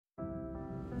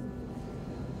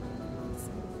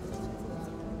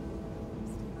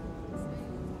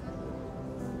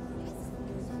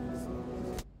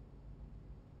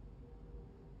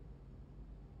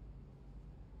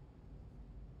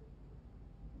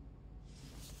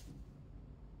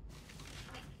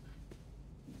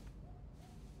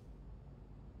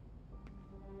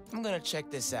I'm gonna check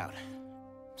this out.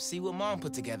 See what Mom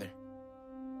put together.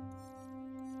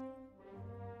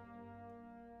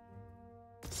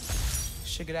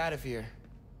 Should get out of here.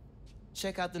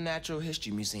 Check out the Natural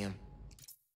History Museum.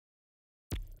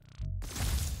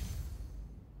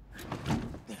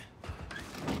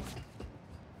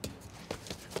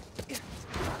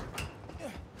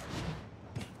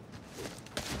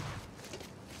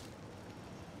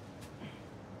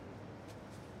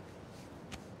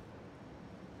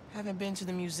 Haven't been to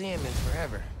the museum in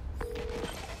forever.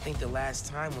 I think the last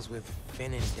time was with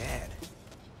Finn and Dad.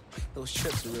 Those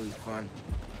trips were really fun.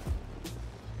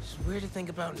 It's weird to think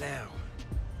about now.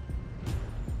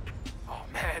 Oh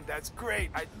man, that's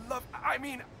great.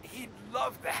 He'd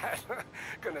love that.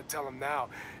 Gonna tell him now.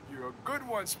 You're a good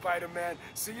one, Spider-Man.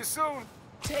 See you soon.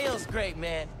 Tails great,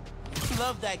 man.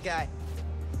 Love that guy.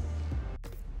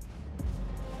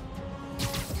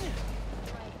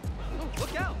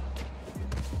 Look out!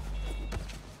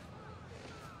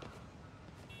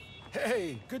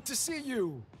 Hey, good to see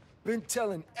you. Been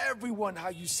telling everyone how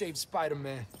you saved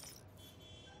Spider-Man.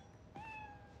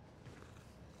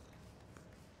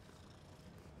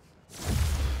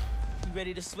 You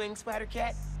ready to swing,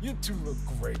 Spider-Cat? You two look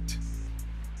great.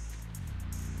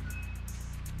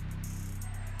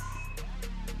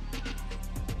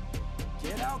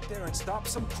 Get out there and stop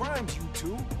some crimes, you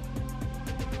two.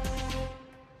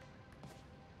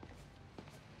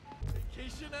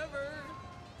 Vacation ever!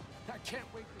 I can't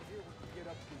wait to hear what you get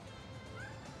up to.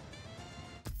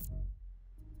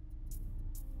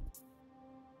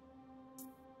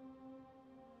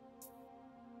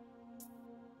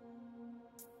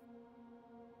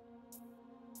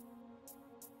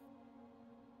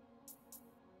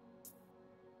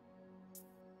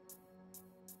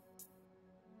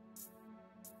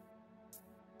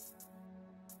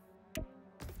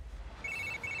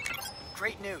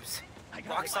 Great news.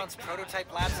 Roxxon's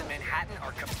prototype labs in Manhattan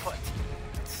are kaput.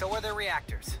 And so are their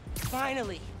reactors.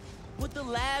 Finally! With the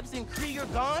labs and Krieger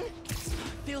gone,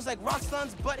 feels like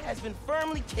Roxxon's butt has been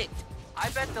firmly kicked. I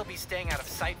bet they'll be staying out of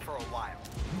sight for a while.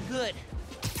 Good.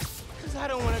 Because I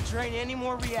don't want to drain any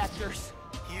more reactors.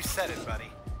 You said it,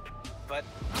 buddy. But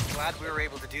I'm glad we were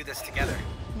able to do this together.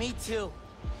 Me too.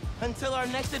 Until our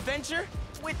next adventure?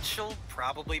 Which'll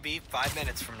probably be 5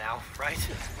 minutes from now, right?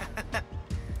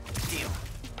 Deal.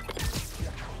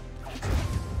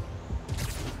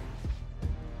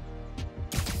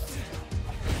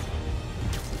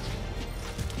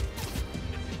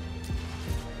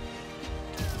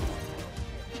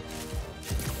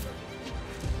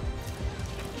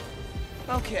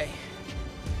 Okay.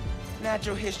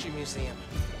 Natural History Museum.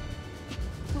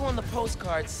 Who on the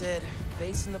postcard said,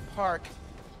 facing the park,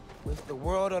 with the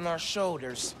world on our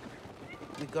shoulders,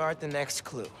 we guard the next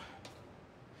clue.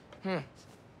 Yeah.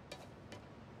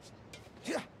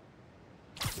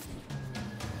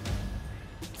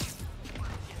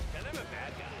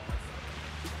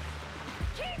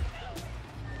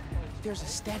 There's a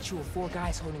statue of 4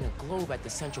 guys holding a globe at the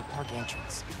Central Park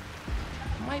entrance.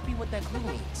 Might be what that clue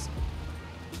means.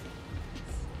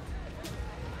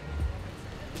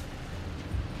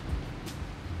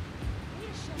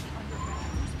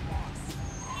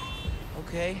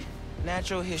 Okay,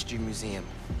 Natural History Museum.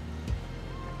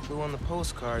 Clue on the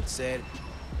postcard said,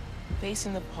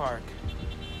 facing the park,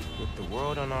 with the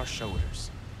world on our shoulders.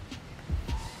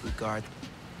 We guard.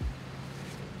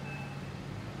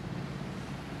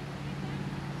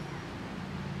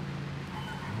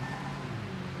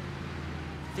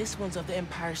 This one's of the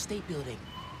Empire State Building.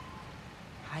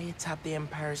 High atop the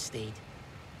Empire State,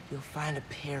 you'll find a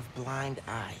pair of blind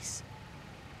eyes.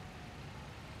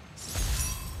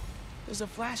 There's a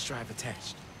flash drive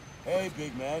attached. Hey,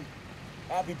 big man.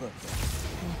 Happy birthday.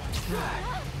 Oh my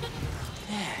God.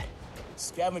 Dad.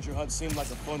 Scavenger hunt seemed like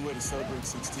a fun way to celebrate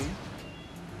 16.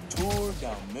 Tour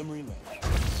down memory lane.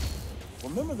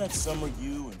 Remember that summer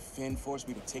you and Finn forced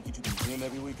me to take you to the gym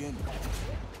every weekend?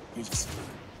 Here's a secret.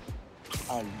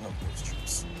 I love those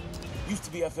trips. Used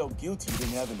to be I felt guilty you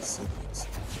didn't have any siblings.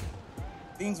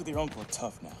 Things with your uncle are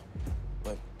tough now,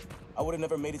 but I would have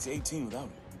never made it to 18 without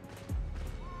him.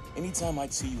 Anytime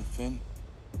I'd see you with Finn,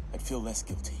 I'd feel less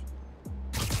guilty.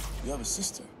 You have a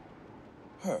sister.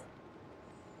 Her.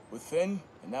 With Finn,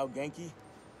 and now Genki,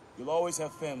 you'll always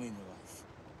have family in your life.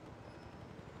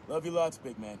 Love you lots,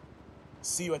 big man.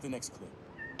 See you at the next clip.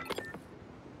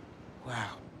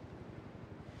 Wow.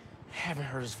 I haven't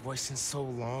heard his voice in so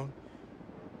long.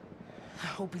 I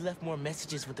hope he left more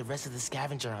messages with the rest of the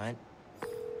scavenger hunt.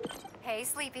 Hey,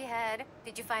 sleepyhead.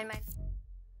 Did you find my...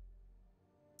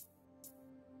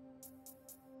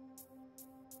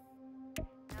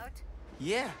 note?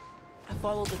 Yeah, I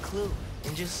followed the clue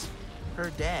and just her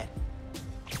dad.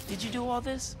 Did you do all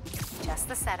this? Just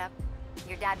the setup.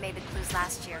 Your dad made the clues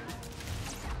last year.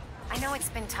 I know it's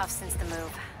been tough since the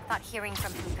move. Thought hearing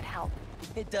from him could help.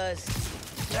 It does.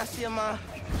 Gracias, ma.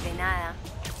 De nada.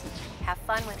 Have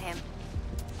fun with him.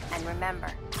 And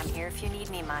remember, I'm here if you need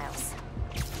me, Miles.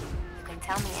 You can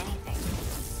tell me anything.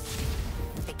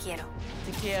 Te quiero.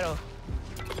 Te quiero.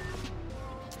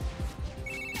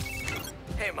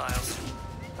 Hey, Miles.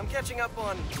 I'm catching up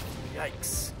on...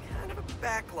 yikes. Kind of a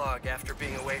backlog after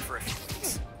being away for a few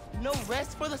weeks. No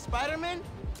rest for the Spiderman?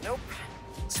 Nope.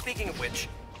 Speaking of which,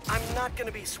 I'm not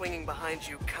gonna be swinging behind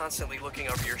you, constantly looking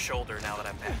over your shoulder now that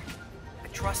I'm back. I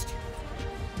trust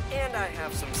you. And I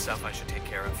have some stuff I should take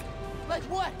care of. Like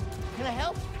what? Can I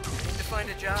help? I need to find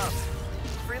a job.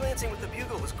 Freelancing with the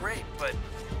Bugle was great, but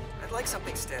I'd like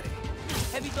something steady.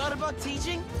 Have you thought about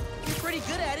teaching? You're pretty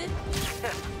good at it.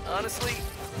 Honestly,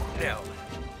 no.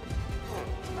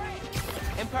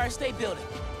 Empire State Building.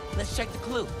 Let's check the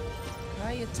clue.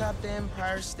 High atop the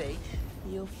Empire State,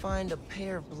 you'll find a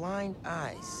pair of blind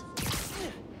eyes.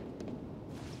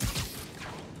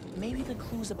 Maybe the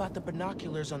clue's about the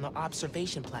binoculars on the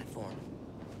observation platform.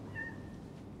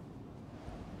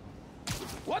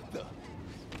 What the?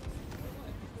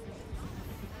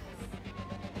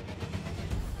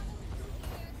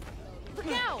 Look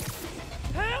out!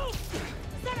 Help!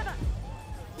 Son of a...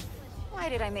 Why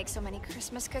did I make so many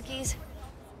Christmas cookies?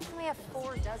 I only have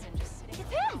 4 dozen just sitting...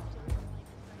 It's him!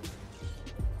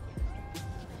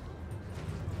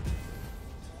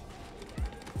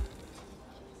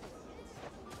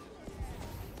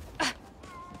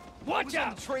 Watch out!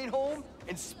 On the train home,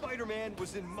 and Spider-Man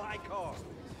was in my car.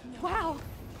 Wow!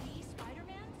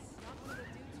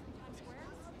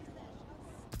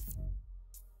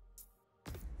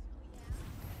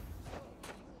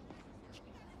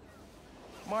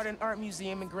 Modern Art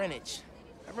Museum in Greenwich.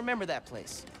 I remember that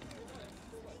place.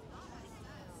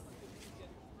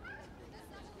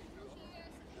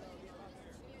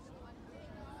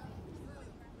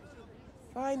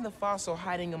 Find the fossil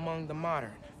hiding among the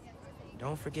modern.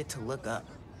 Don't forget to look up.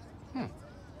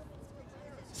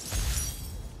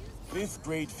 5th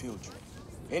grade field trip.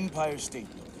 Empire State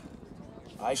Building.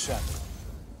 I shot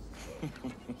it.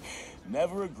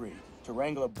 Never agreed to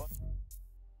wrangle a bunch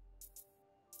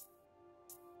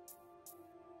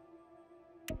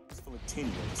full of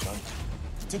 10-year-olds, son.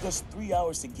 It took us 3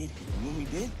 hours to get here, and when we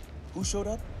did, who showed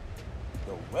up?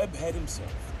 The webhead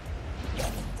himself.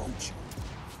 That vulture.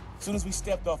 As soon as we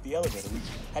stepped off the elevator, we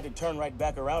had to turn right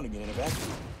back around again in a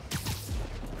vacuum. The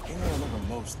thing I remember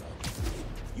most, though,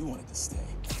 you wanted to stay.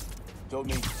 Told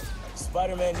me,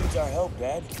 Spider-Man needs our help,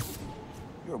 Dad.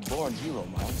 You're a born hero,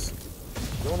 Miles.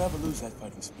 Don't ever lose that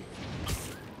fighting spirit.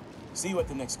 See you at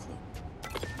the next clue.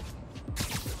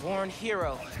 Born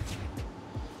hero.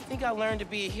 I think I learned to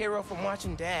be a hero from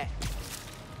watching Dad.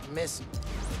 I miss him.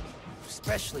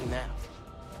 Especially now.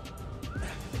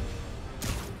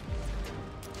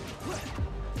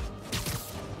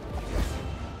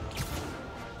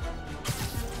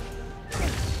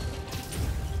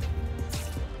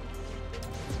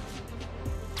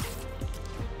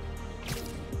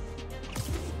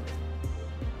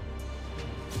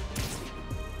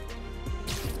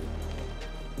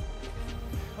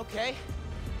 Okay,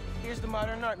 here's the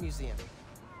Modern Art Museum.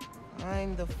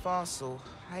 Find the fossil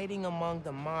hiding among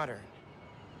the modern.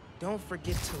 Don't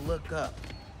forget to look up.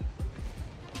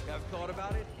 I've thought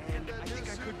about it, and I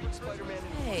think I could put Spider-Man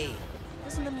in... Hey,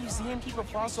 doesn't the museum keep a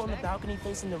fossil on the balcony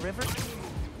facing the river?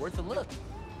 Worth a look.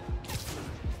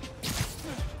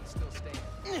 Still staying.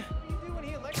 What do you do when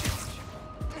he electrocutes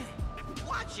you?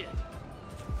 Watch it!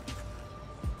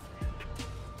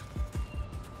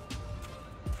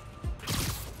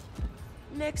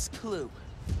 Next clue.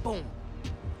 Boom.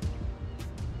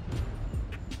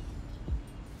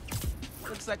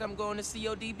 Looks like I'm going to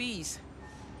CODB's.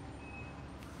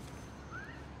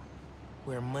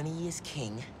 Where money is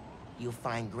king, you'll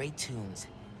find great tunes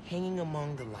hanging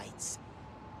among the lights.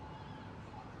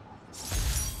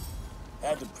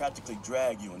 Had to practically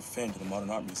drag you and Finn to the Modern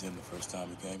Art Museum the first time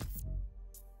we came.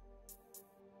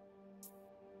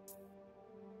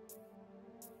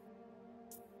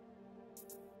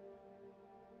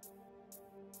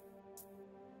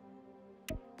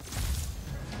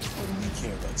 What do we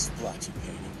care about splotchy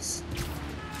paintings?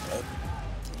 But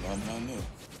Mom and I knew.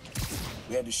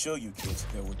 We had to show you kids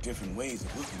that there were different ways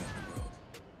of looking at the world.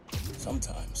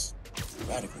 Sometimes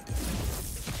radically different.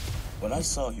 When I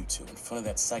saw you two in front of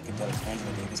that psychedelic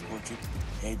Angela Davis portrait,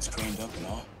 heads craned up and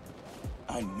all,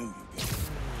 I knew you'd get it.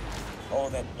 All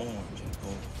that orange and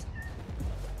gold.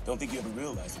 Don't think you ever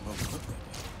realized the world could look that way.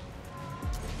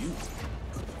 But you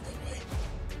could look that way.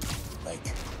 Like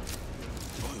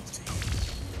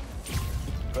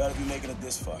Proud of you making it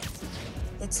this far.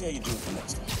 Let's see how you do it the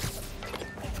next time.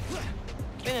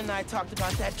 Ben and I talked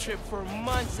about that trip for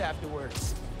months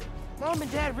afterwards. Mom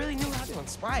and Dad really knew how to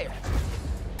inspire.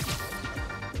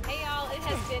 Hey y'all, it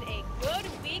has been a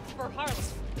good week for Harlem.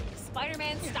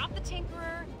 Spider-Man stopped the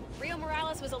Tinkerer, Rio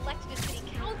Morales was elected to city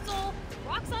council,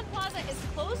 Roxxon Plaza is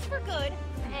closed for good,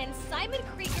 and Simon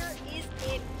Krieger is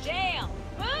in jail.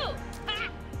 Boo! Ha!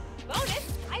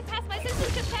 Bonus, I passed my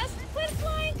citizenship test with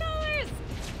flying colors!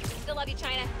 Still love you,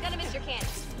 China. Gonna miss your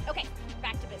candies. Okay,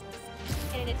 back to business.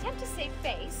 In an attempt to save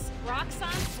face,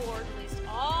 Roxxon Ford released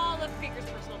all of Krieger's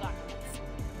personal documents.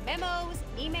 Memos,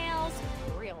 emails,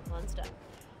 real fun stuff.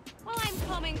 While I'm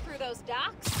combing through those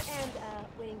docs and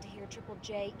waiting to hear Triple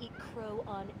J eat crow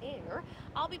on air,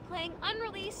 I'll be playing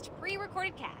unreleased,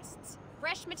 pre-recorded casts.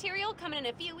 Fresh material coming in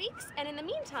a few weeks, and in the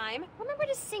meantime, remember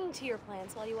to sing to your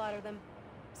plants while you water them.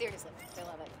 Seriously, they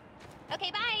love it.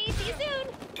 Okay, bye! See you soon!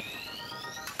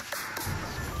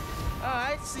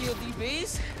 Alright,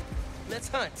 CODBs. Let's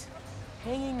hunt.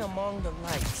 Hanging among the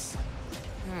lights.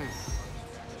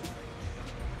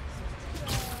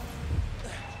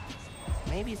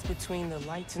 Maybe it's between the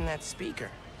lights and that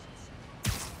speaker.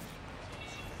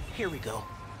 Here we go.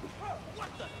 What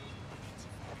the?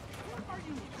 What are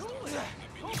you doing?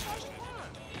 Go find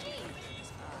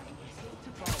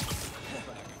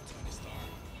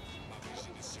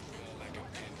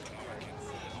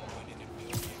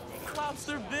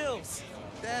Lobster Bill's.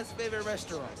 Dad's favorite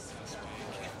restaurant.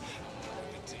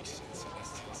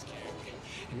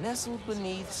 Nestled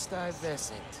beneath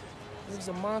Stuyvesant lives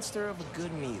a monster of a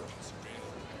good meal.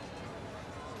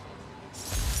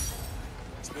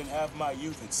 Spent half my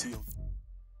youth at SEAL.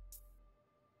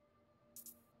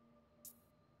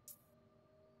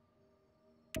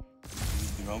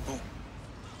 Your uncle?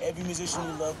 Every musician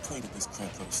we love played at this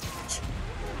cramped little stage.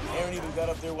 Aaron even got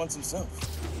up there once himself.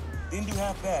 Didn't do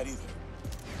half bad either.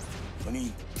 When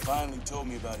he finally told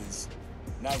me about his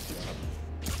night job,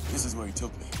 this is where he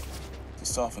took me, to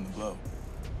soften the blow.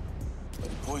 But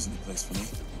he poisoned the place for me.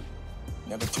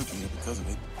 Never took you here because of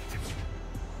it.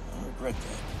 I regret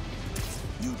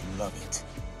that. You'd love it,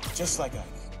 just like I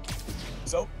did.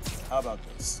 So, how about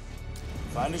this?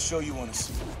 Find a show you want to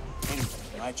see.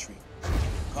 Anything, my treat.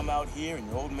 Come out here and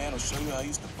your old man will show you how he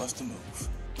used to bust a move.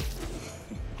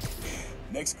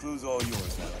 Next clue's all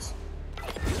yours, Alice.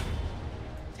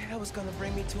 Dad was gonna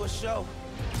bring me to a show.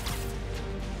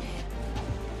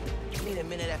 I need a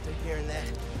minute after hearing that.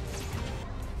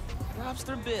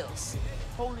 Lobster Bill's,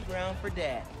 holy ground for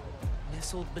Dad.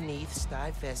 Nestled beneath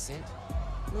Stuyvesant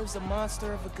lives a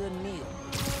monster of a good meal.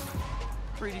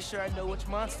 Pretty sure I know which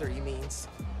monster he means.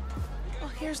 Oh,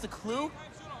 here's the clue.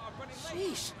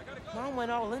 Sheesh, Mom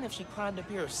went all in if she climbed up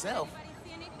here herself.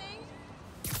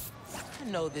 I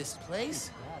know this place.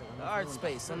 The art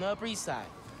space on the Upper East Side.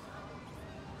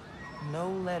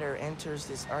 No letter enters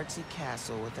this artsy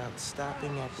castle without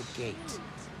stopping at the gate.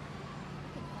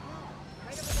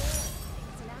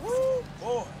 Woo,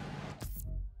 boy.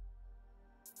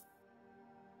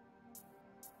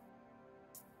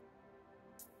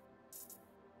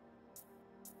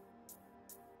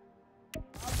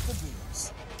 Lobster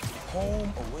Bill's.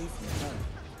 Home away from home.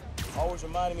 Always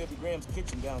reminded me of the Graham's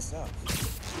Kitchen down south.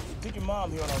 Took your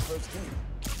mom here on our first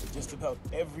date. Just about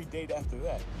every date after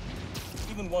that.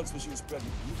 Even once when she was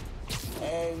pregnant with you.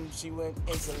 And she went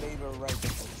into labor right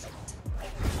before that.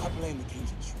 I blame the Cajun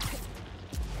shrimp.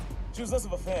 She was less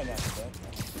of a fan after that.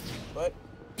 But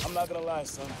I'm not gonna lie,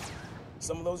 son.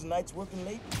 Some of those nights working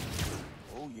late,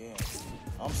 oh yeah.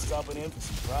 I'm stopping in for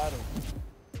some fried okra.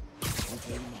 Don't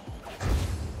tell your mom.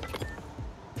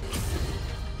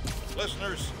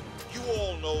 Listeners, you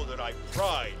all know that I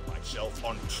pride myself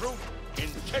on truth,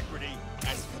 integrity,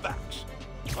 and facts.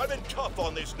 I've been tough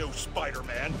on this new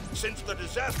Spider-Man since the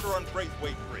disaster on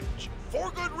Braithwaite Bridge. For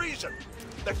good reason.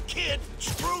 The kid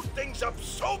screwed things up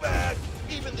so bad,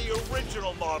 even the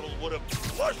original model would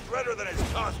have blushed redder than his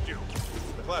costume.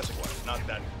 The classic one, not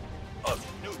that ugly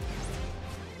new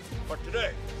thing. But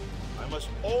today, I must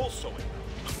also acknowledge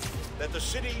that the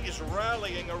city is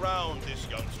rallying around this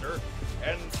youngster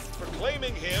and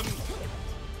proclaiming him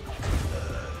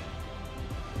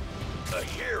a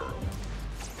hero.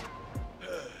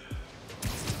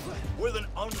 With an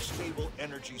unstable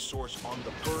energy source on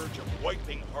the verge of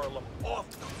wiping Harlem off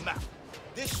the map,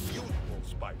 this youthful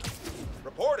Spider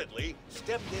reportedly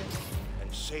stepped in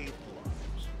and saved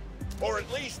lives. Or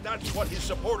at least that's what his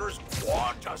supporters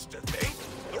want us to think.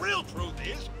 The real truth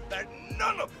is that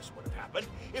none of this would have happened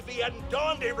if he hadn't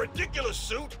donned a ridiculous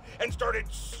suit and started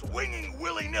swinging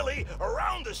willy-nilly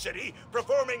around the city,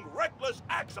 performing reckless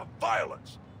acts of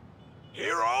violence.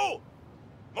 Hero?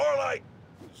 More like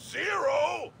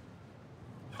 0?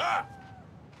 Ha!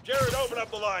 Jared, open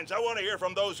up the lines. I want to hear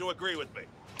from those who agree with me.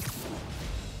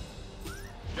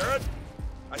 Jared,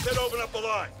 I said open up the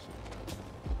lines.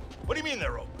 What do you mean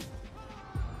they're open?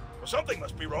 Well, something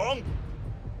must be wrong.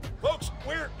 Folks,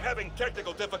 we're having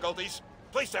technical difficulties.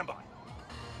 Please stand by.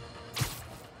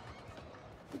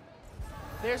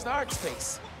 There's the art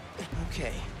space.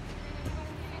 Okay.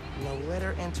 No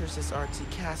letter enters this artsy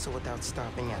castle without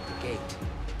stopping at the gate.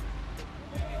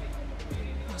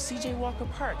 Oh, C.J. Walker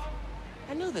Park.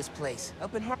 I knew this place,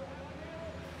 up in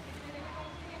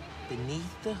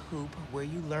Beneath the hoop where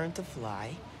you learn to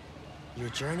fly, your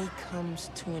journey comes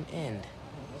to an end.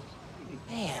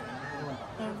 Man,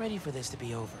 not ready for this to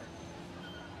be over.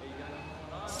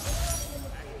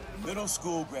 Middle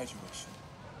school graduation.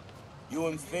 You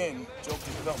and Finn joked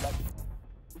it felt like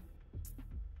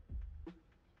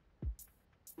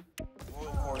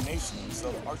royal coronation in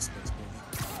some art space,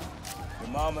 baby. Your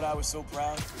mom and I were so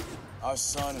proud. Our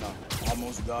son and our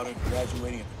almost daughter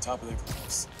graduating at the top of their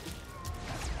class.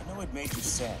 I know it made you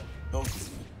sad, both of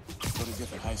you, go to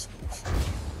different high schools.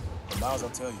 But Miles, I'll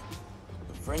tell you,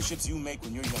 the friendships you make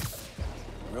when you're young,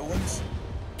 the real ones,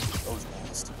 those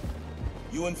last.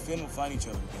 You and Finn will find each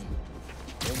other again.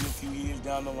 Maybe a few years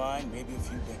down the line, maybe a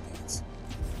few decades.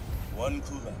 One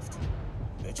clue left.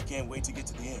 Bet you can't wait to get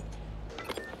to the end.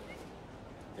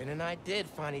 Finn and I did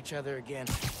find each other again.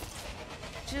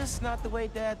 Just not the way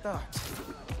Dad thought.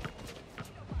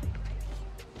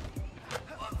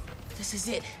 This is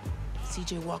it.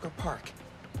 C.J. Walker Park.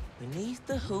 Beneath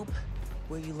the hoop,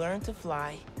 where you learn to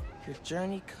fly, your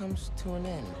journey comes to an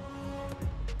end.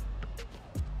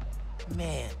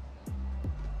 Man,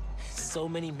 so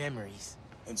many memories.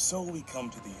 And so we come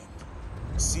to the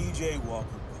end. C.J. Walker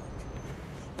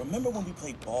Park. Remember when we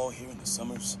played ball here in the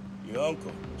summers? Your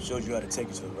uncle showed you how to take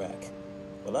it to the rack.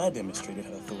 Well, I demonstrated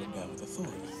how to throw it down with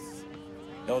authority.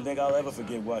 Don't think I'll ever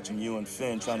forget watching you and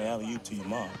Finn trying to alley-oop to your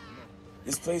mom.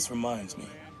 This place reminds me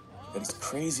that as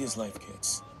crazy as life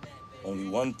gets, only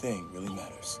one thing really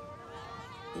matters.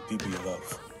 The people you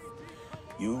love.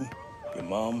 You, your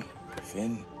mom,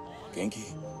 Finn,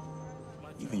 Genki,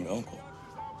 even your uncle.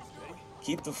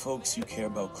 Keep the folks you care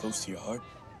about close to your heart,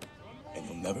 and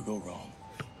you'll never go wrong.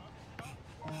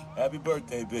 Happy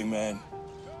birthday, big man.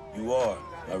 You are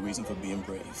my reason for being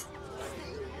brave.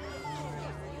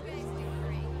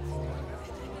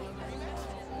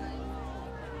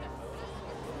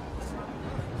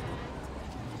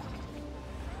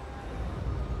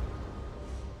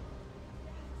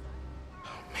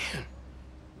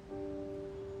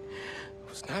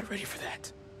 Not ready for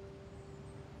that.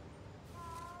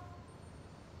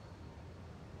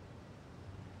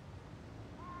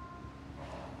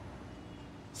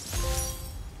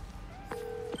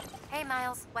 Hey,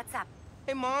 Miles, what's up?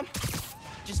 Hey, Mom.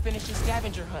 Just finished a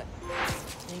scavenger hunt.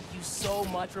 Thank you so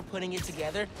much for putting it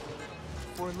together.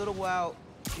 For a little while,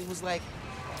 it was like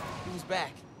he was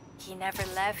back. He never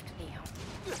left,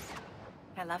 Neo.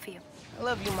 I love you. I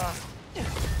love you, Mom.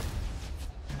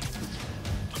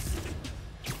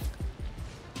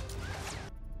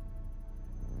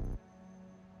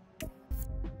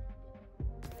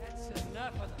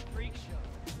 Enough of the freak show.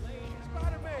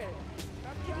 Spider-Man,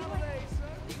 happy holidays,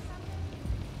 son.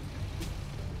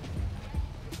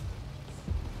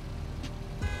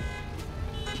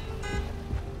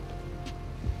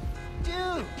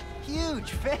 Dude,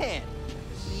 huge fan.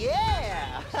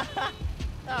 Yeah.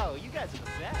 Oh, you guys are the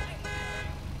best.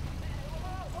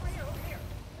 Over here.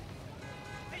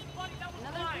 Hey, buddy, that was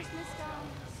another Christmas song.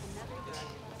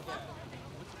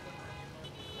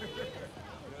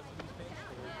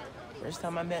 First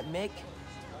time I met Mick,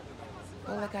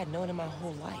 felt like I'd known him my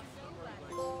whole life.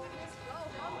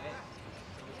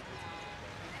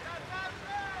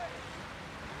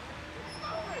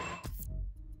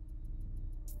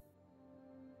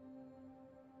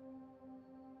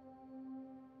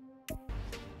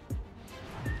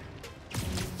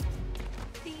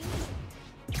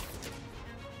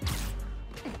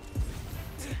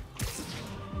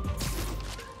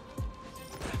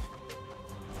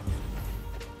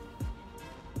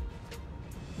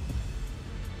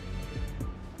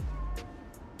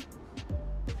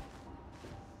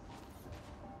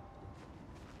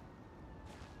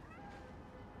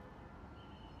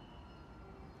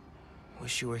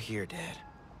 Wish you were here, Dad.